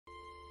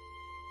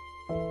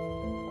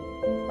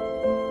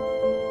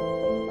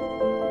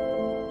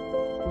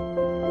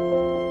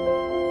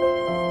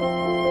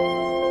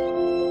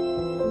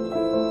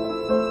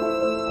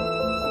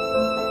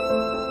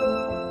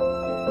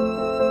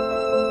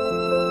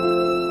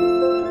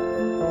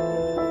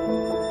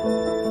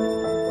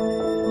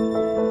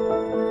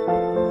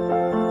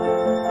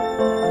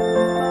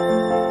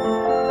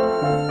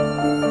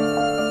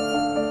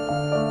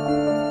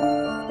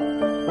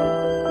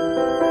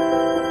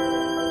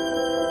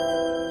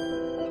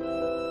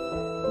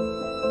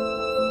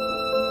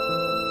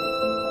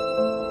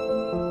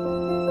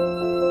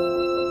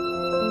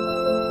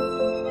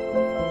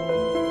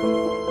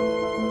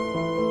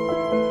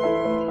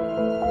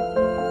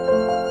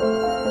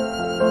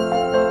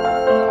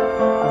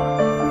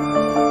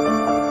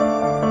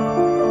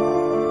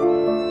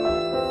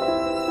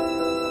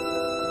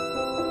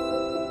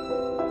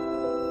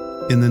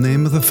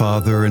of the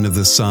Father, and of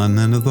the Son,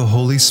 and of the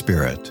Holy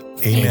Spirit.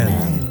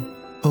 Amen.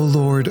 O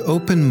Lord,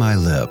 open my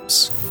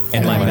lips,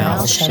 And my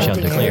mouth shall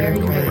declare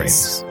your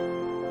praise.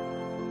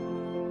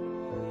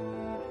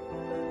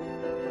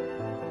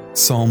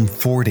 Psalm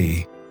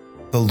 40.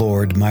 The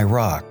Lord my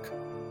rock.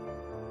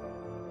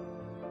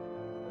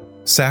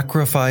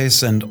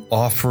 Sacrifice and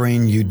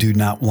offering you do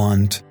not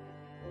want.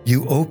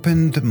 You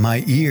opened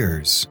my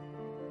ears.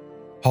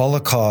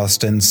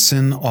 Holocaust and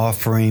sin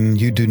offering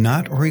you do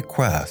not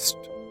request.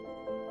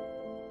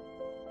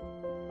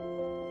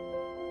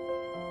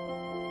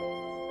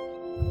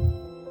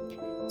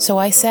 So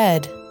I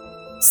said,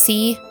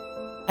 "See,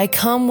 I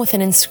come with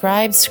an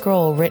inscribed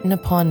scroll written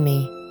upon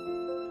me.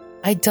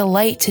 I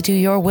delight to do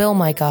your will,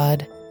 my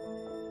God.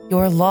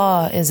 Your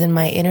law is in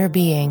my inner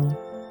being."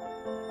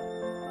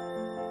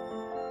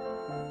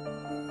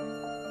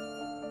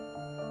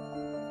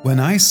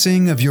 When I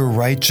sing of your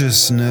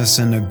righteousness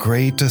in a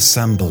great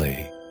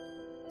assembly,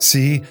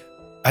 see,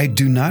 I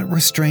do not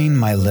restrain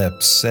my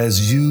lips,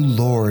 as you,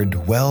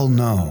 Lord, well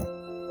know.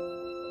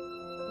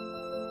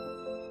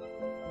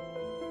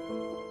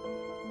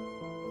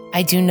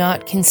 I do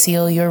not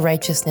conceal your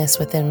righteousness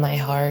within my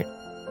heart.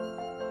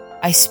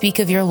 I speak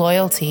of your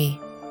loyalty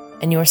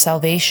and your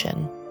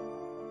salvation.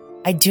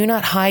 I do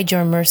not hide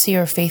your mercy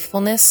or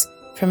faithfulness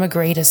from a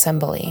great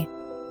assembly.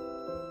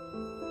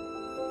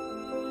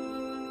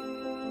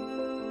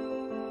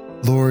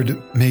 Lord,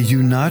 may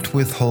you not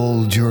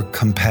withhold your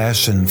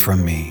compassion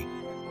from me.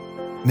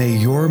 May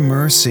your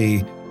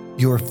mercy,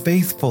 your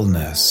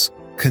faithfulness,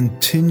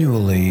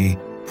 continually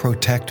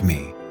protect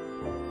me.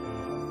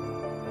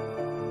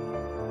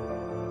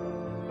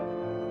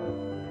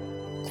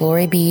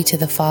 Glory be to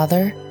the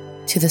Father,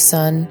 to the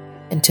Son,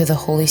 and to the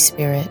Holy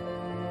Spirit.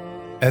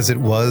 As it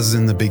was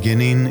in the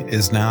beginning,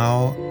 is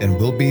now, and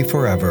will be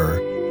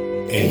forever.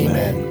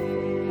 Amen.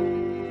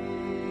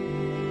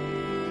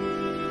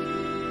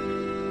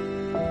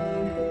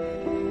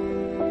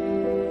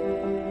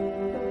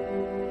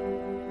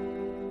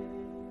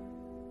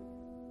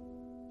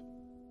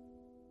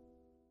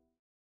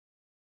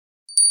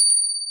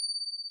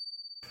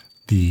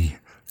 The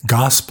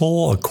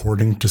Gospel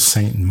according to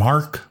St.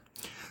 Mark,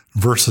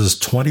 verses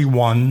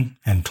 21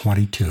 and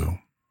 22.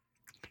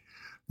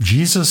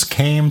 Jesus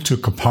came to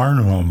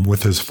Capernaum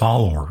with his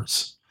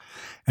followers,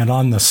 and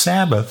on the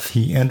Sabbath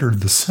he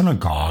entered the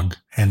synagogue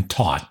and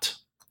taught.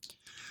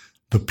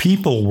 The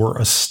people were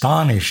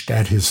astonished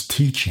at his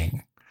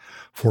teaching,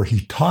 for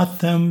he taught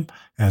them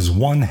as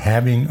one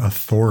having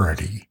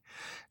authority,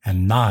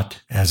 and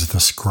not as the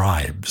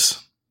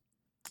scribes.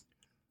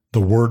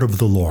 The word of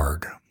the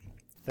Lord.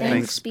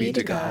 Thanks be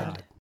to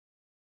God.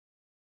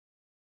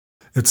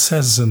 It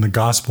says in the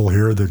gospel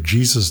here that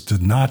Jesus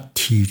did not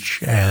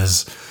teach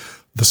as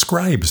the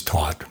scribes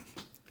taught.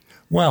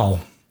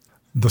 Well,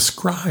 the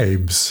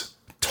scribes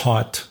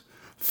taught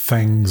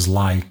things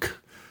like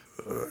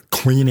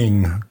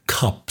cleaning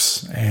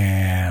cups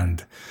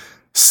and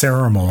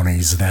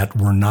ceremonies that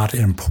were not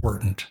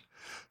important,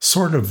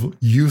 sort of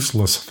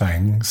useless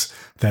things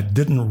that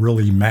didn't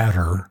really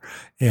matter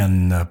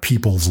in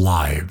people's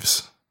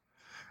lives.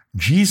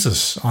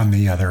 Jesus, on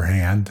the other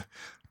hand,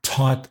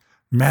 taught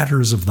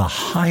matters of the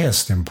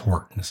highest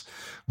importance,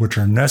 which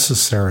are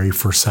necessary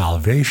for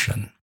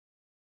salvation.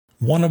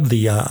 One of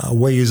the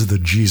ways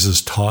that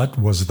Jesus taught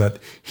was that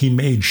he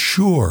made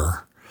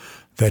sure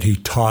that he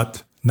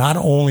taught not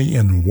only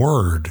in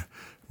word,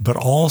 but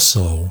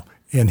also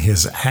in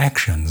his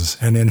actions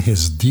and in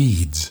his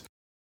deeds.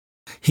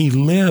 He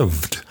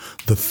lived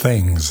the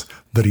things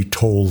that he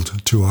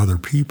told to other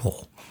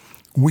people.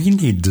 We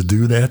need to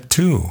do that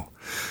too.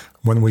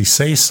 When we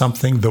say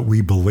something that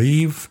we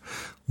believe,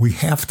 we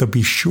have to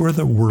be sure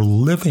that we're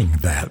living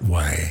that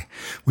way.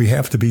 We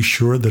have to be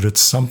sure that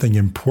it's something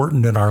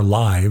important in our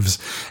lives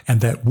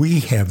and that we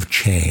have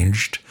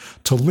changed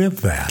to live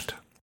that.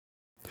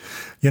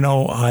 You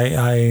know,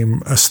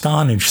 I'm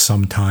astonished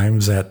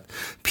sometimes at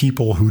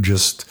people who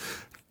just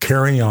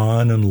carry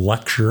on and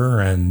lecture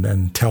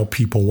and tell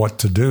people what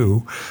to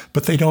do,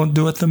 but they don't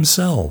do it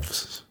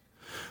themselves.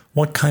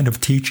 What kind of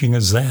teaching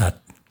is that?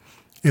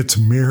 It's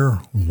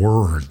mere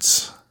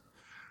words.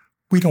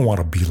 We don't want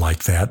to be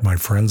like that, my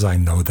friends. I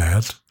know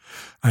that.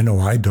 I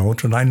know I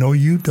don't, and I know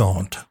you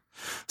don't.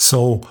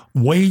 So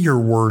weigh your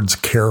words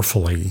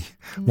carefully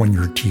when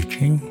you're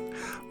teaching.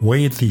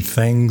 Weigh the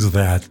things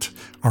that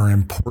are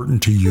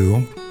important to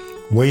you.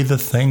 Weigh the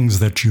things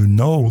that you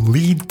know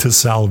lead to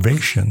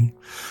salvation.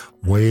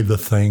 Weigh the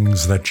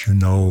things that you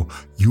know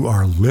you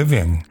are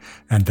living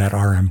and that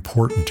are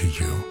important to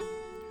you.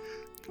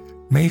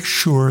 Make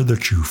sure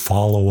that you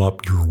follow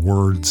up your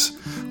words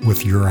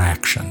with your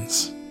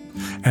actions,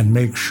 and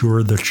make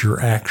sure that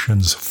your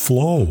actions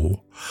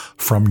flow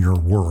from your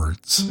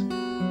words.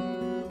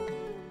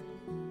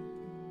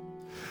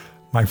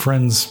 My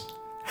friends,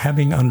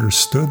 having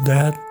understood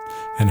that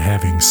and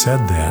having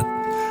said that,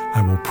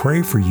 I will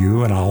pray for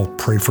you, and I'll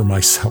pray for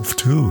myself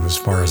too, as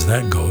far as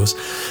that goes,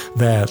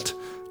 that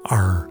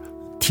our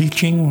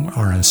teaching,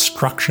 our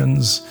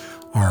instructions,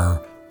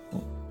 our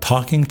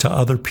talking to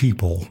other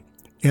people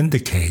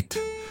indicate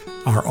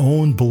our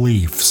own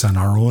beliefs and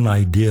our own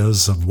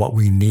ideas of what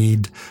we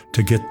need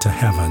to get to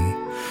heaven.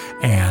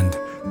 And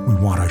we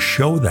want to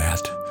show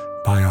that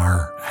by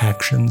our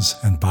actions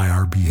and by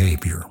our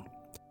behavior.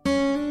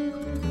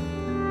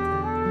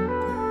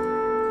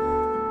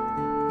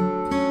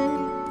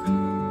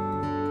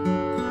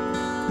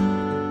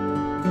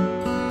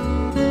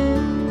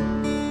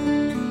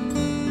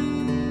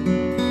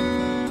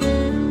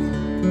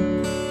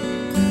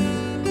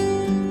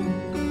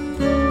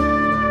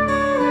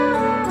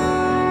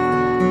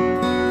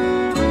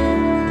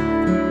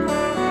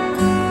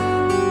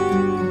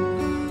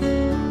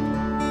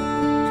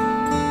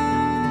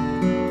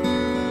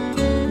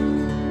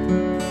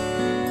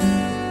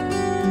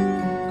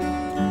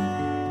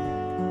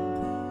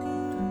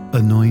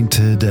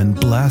 Anointed and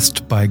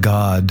blessed by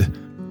God,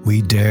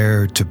 we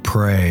dare to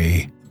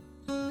pray.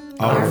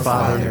 Our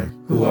Father,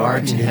 who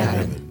art in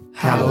heaven,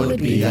 hallowed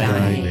be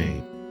thy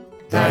name.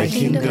 Thy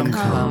kingdom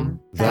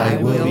come, thy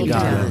will be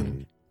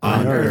done,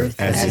 on earth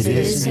as it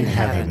is in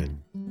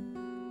heaven.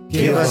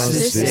 Give us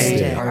this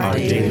day our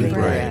daily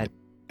bread,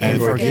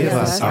 and forgive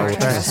us our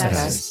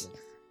trespasses,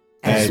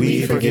 as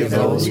we forgive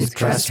those who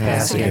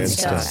trespass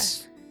against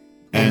us.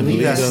 And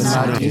lead us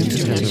not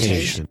into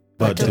temptation,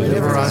 but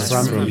deliver us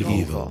from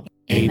evil.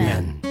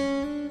 Amen.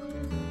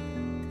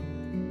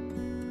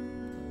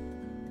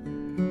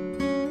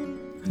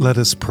 Let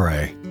us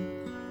pray.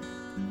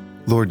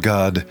 Lord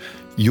God,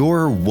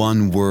 your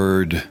one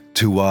word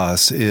to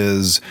us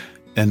is,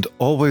 and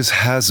always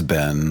has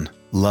been,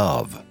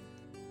 love.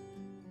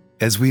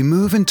 As we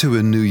move into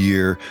a new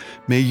year,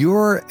 may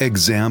your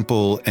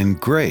example and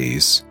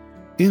grace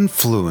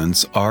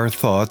influence our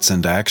thoughts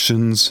and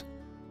actions.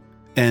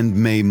 And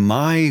may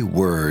my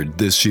word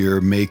this year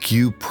make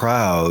you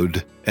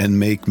proud and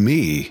make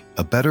me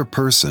a better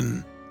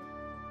person.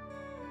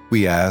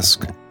 We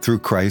ask through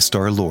Christ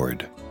our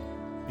Lord.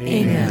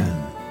 Amen.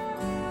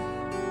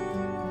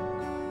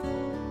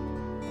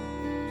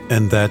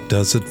 And that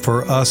does it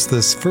for us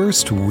this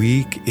first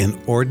week in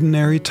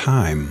Ordinary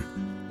Time.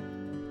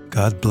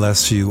 God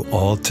bless you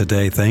all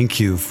today. Thank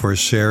you for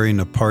sharing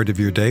a part of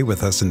your day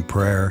with us in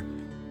prayer.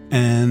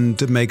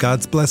 And may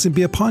God's blessing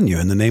be upon you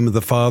in the name of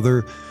the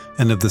Father,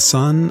 and of the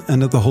Son,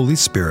 and of the Holy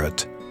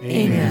Spirit.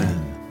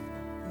 Amen.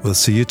 We'll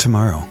see you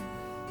tomorrow.